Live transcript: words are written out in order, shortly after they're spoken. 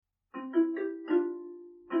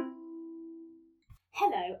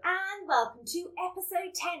Hello and welcome to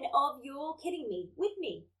episode 10 of You're Kidding Me with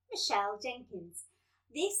me, Michelle Jenkins.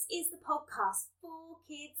 This is the podcast for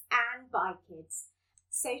kids and by kids.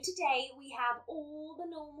 So today we have all the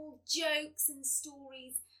normal jokes and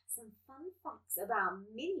stories, some fun facts about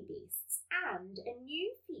mini beasts and a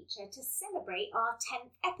new feature to celebrate our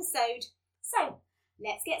 10th episode. So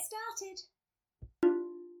let's get started.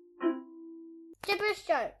 Gibberish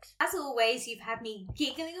jokes. As always, you've had me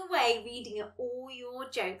giggling away reading all your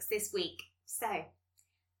jokes this week. So,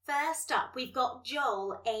 first up, we've got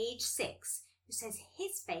Joel, age 6, who says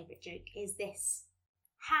his favourite joke is this.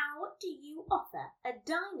 How do you offer a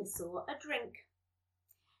dinosaur a drink?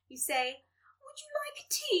 You say, would you like a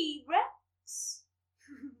tea, Rex?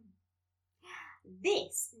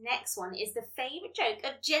 This next one is the favourite joke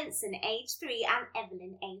of Jensen, age 3, and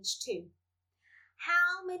Evelyn, age 2.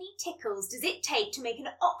 How many tickles does it take to make an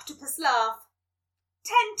octopus laugh?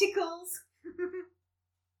 10 tickles.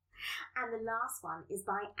 And the last one is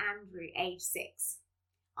by Andrew, age 6.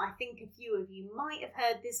 I think a few of you might have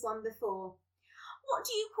heard this one before. What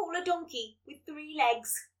do you call a donkey with 3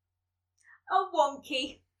 legs? A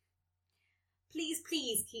wonky. Please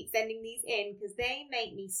keep sending these in because they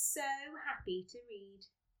make me so happy to read.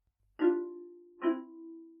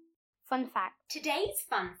 Fun fact. Today's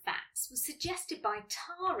fun facts was suggested by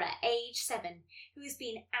Tara, age 7, who has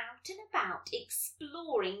been out and about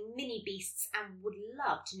exploring mini beasts and would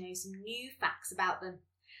love to know some new facts about them.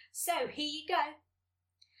 So here you go.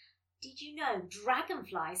 Did you know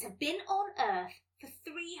dragonflies have been on Earth for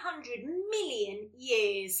 300 million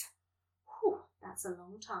years? Whew, that's a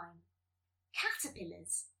long time.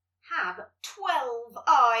 Caterpillars have 12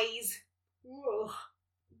 eyes. Ugh.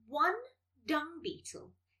 One dung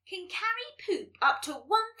beetle can carry poop up to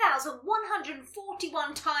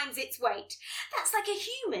 1,141 times its weight. That's like a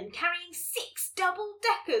human carrying 6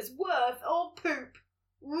 double-deckers worth of poop.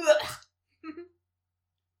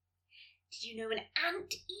 Did you know an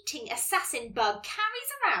ant-eating assassin bug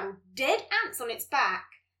carries around dead ants on its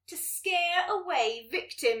back to scare away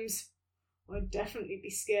victims? I'd definitely be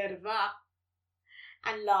scared of that.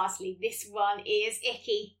 And lastly, this one is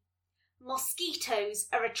icky. Mosquitoes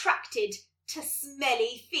are attracted to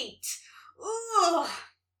smelly feet. Ugh.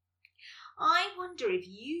 I wonder if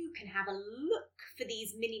you can have a look for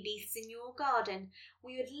these mini beasts in your garden.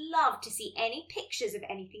 We would love to see any pictures of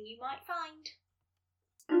anything you might find.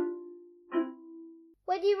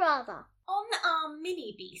 Would you rather? On our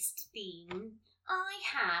mini beast theme, I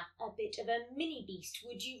have a bit of a mini beast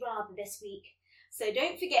would you rather this week. So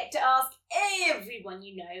don't forget to ask everyone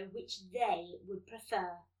you know which they would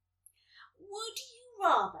prefer. Would you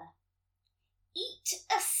rather eat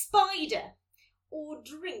a spider or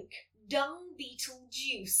drink dung beetle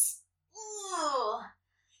juice? Ugh.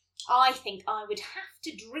 I think I would have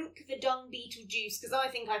to drink the dung beetle juice because I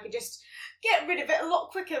think I could just get rid of it a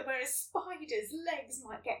lot quicker, whereas spiders' legs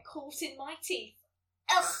might get caught in my teeth.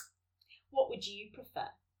 Ugh. What would you prefer?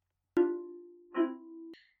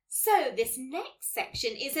 So this next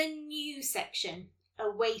section is a new section,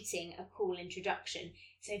 awaiting a cool introduction.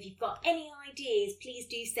 So if you've got any ideas, please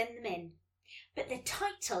do send them in. But the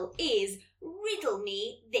title is Riddle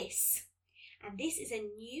Me This. And this is a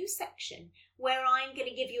new section where I'm going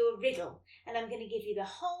to give you a riddle and I'm going to give you the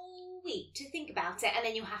whole week to think about it and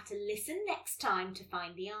then you'll have to listen next time to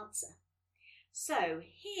find the answer. So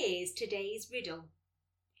here's today's riddle.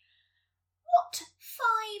 What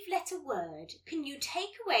 5-letter word can you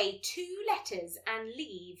take away 2 letters and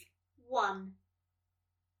leave 1?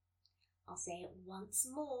 I'll say it once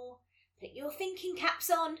more. Put your thinking caps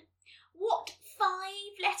on. What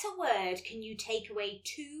 5-letter word can you take away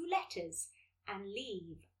 2 letters and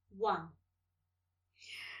leave 1?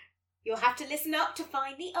 You'll have to listen up to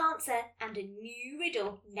find the answer and a new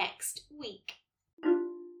riddle next week.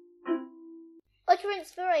 What's your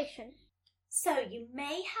inspiration? So you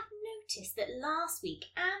may have noticed that last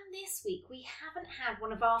week and this week we haven't had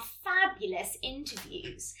one of our fabulous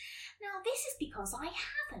interviews. Now this is because I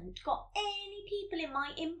haven't got any people in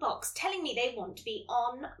my inbox telling me they want to be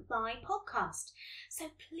on my podcast.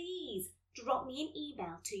 So please drop me an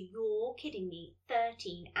email to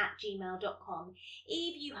yourkiddingme13@gmail.com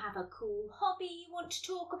if you have a cool hobby you want to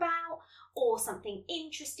talk about or something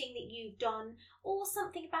interesting that you've done or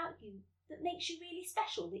something about you that makes you really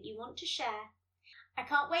special that you want to share. I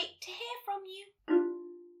can't wait to hear from you.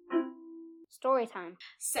 Story time.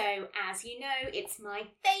 So, as you know, it's my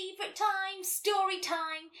favourite time, story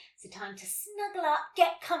time. It's time to snuggle up,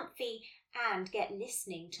 get comfy, and get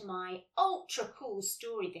listening to my ultra cool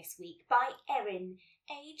story this week by Erin,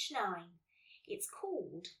 age 9. It's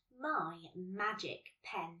called My Magic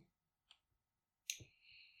Pen.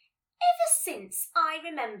 Ever since I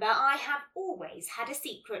remember, I have always had a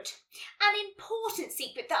secret. An important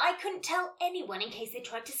secret that I couldn't tell anyone in case they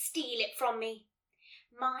tried to steal it from me.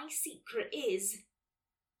 My secret is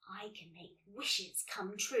I can make wishes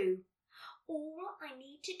come true. All I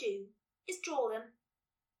need to do is draw them.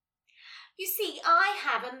 You see, I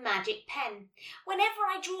have a magic pen. Whenever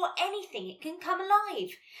I draw anything, it can come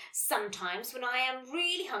alive. Sometimes when I am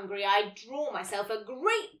really hungry, I draw myself a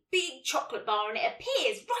great big chocolate bar and it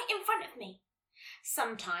appears right in front of me.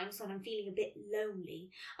 Sometimes when I'm feeling a bit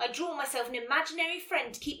lonely, I draw myself an imaginary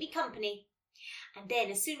friend to keep me company. And then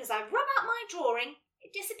as soon as I rub out my drawing,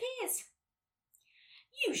 it disappears.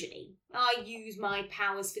 Usually, I use my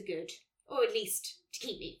powers for good, or at least to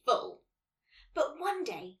keep me full. But one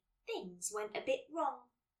day, things went a bit wrong.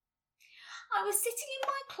 I was sitting in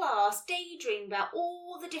my class daydreaming about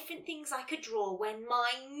all the different things I could draw when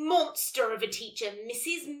my monster of a teacher,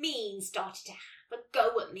 Mrs. Mean, started to have a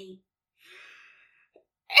go at me.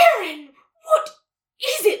 "Erin, what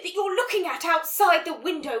is it that you're looking at outside the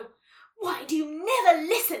window? Why do you never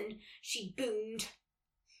listen?" she boomed.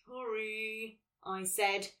 "Sorry," I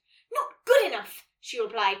said. "Not good enough," she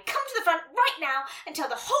replied. "Come to the front right now and tell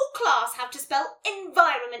the whole class how to spell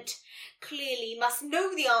environment. Clearly you must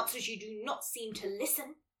know the answers, you do not seem to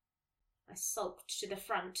listen." I sulked to the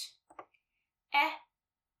front.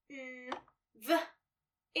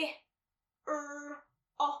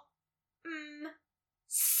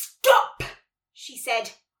 "Stop," she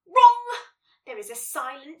said. "Wrong. There is a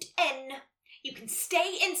silent N. You can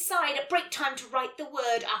stay inside at break time to write the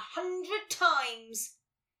word 100 times.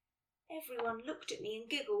 Everyone looked at me and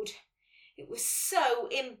giggled. It was so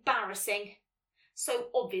embarrassing.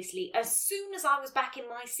 So obviously, as soon as I was back in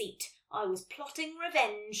my seat, I was plotting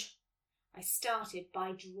revenge. I started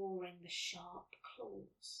by drawing the sharp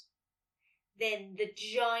claws, then the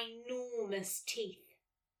ginormous teeth,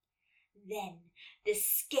 then the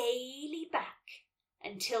scaly back,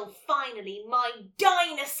 until finally my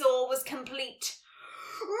dinosaur was complete.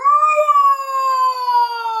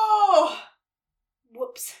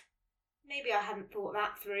 Whoops. Maybe I hadn't thought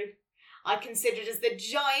that through. I considered as the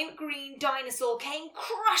giant green dinosaur came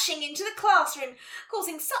crashing into the classroom,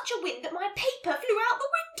 causing such a wind that my paper flew out the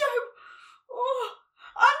window. "Oh,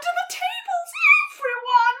 under the tables,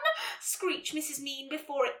 everyone!" screeched Mrs. Mean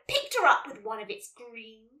before it picked her up with one of its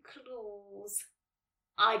green claws.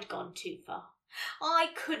 I'd gone too far.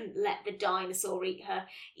 I couldn't let the dinosaur eat her,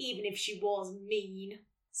 even if she was mean.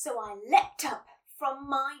 So I leapt up from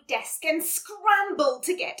my desk and scrambled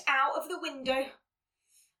to get out of the window.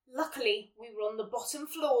 Luckily, we were on the bottom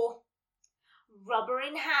floor. Rubber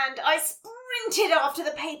in hand, I sprinted after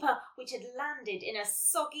the paper, which had landed in a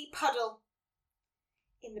soggy puddle.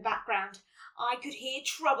 In the background, I could hear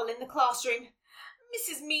trouble in the classroom.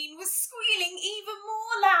 Mrs. Mean was squealing even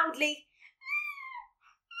more loudly.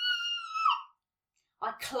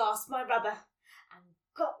 I clasped my rubber and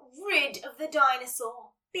got rid of the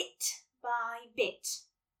dinosaur bit by bit.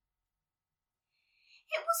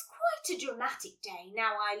 It was quite a dramatic day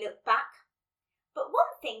now I look back, but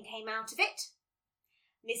one thing came out of it.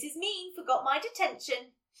 Mrs. Mean forgot my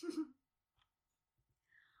detention.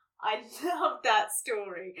 I love that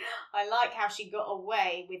story. I like how she got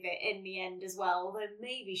away with it in the end as well, although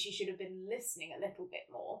maybe she should have been listening a little bit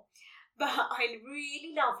more. But I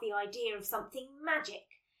really love the idea of something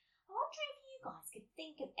magic. I wonder if you guys could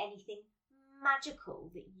think of anything magical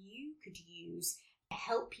that you could use to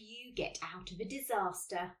help you get out of a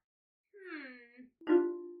disaster.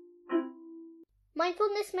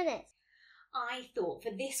 Mindfulness Minute. I thought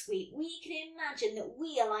for this week we can imagine that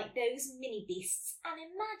we are like those mini beasts and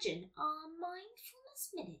imagine our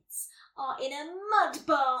mindfulness minutes are in a mud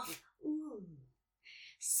bath. Ooh.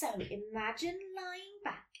 So imagine lying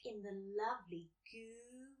back in the lovely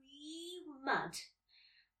gooey mud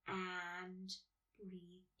and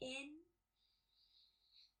breathe in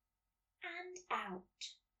and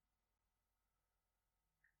out.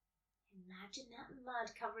 Imagine that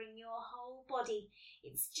mud covering your whole body.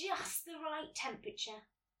 It's just the right temperature.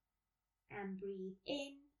 And breathe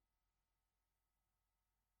in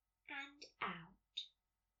and out.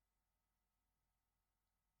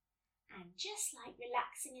 And just like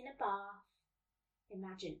relaxing in a bath,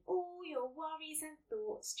 imagine all your worries and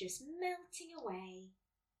thoughts just melting away.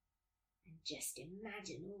 And just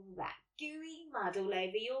imagine all that gooey mud all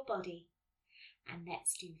over your body. And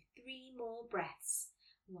let's do 3 more breaths.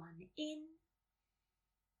 1 in,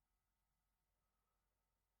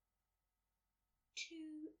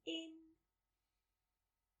 2 in,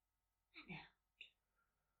 and out.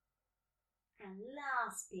 And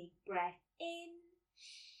last big breath in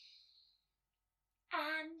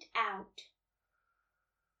and out.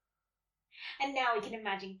 And now we can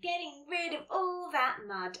imagine getting rid of all that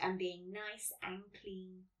mud and being nice and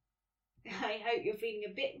clean. I hope you're feeling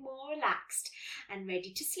a bit more relaxed and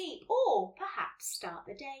ready to sleep, or perhaps start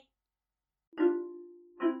the day.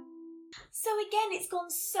 So again, it's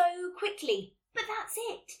gone so quickly, but that's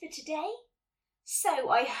it for today. So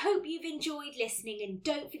I hope you've enjoyed listening, and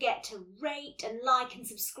don't forget to rate and like and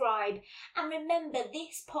subscribe. And remember,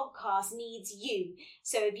 this podcast needs you.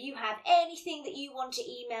 So if you have anything that you want to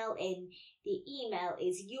email in, the email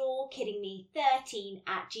is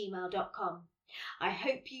yourkiddingme13@gmail.com. I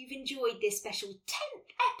hope you've enjoyed this special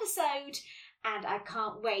 10th episode, and I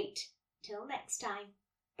can't wait till next time.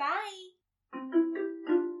 Bye.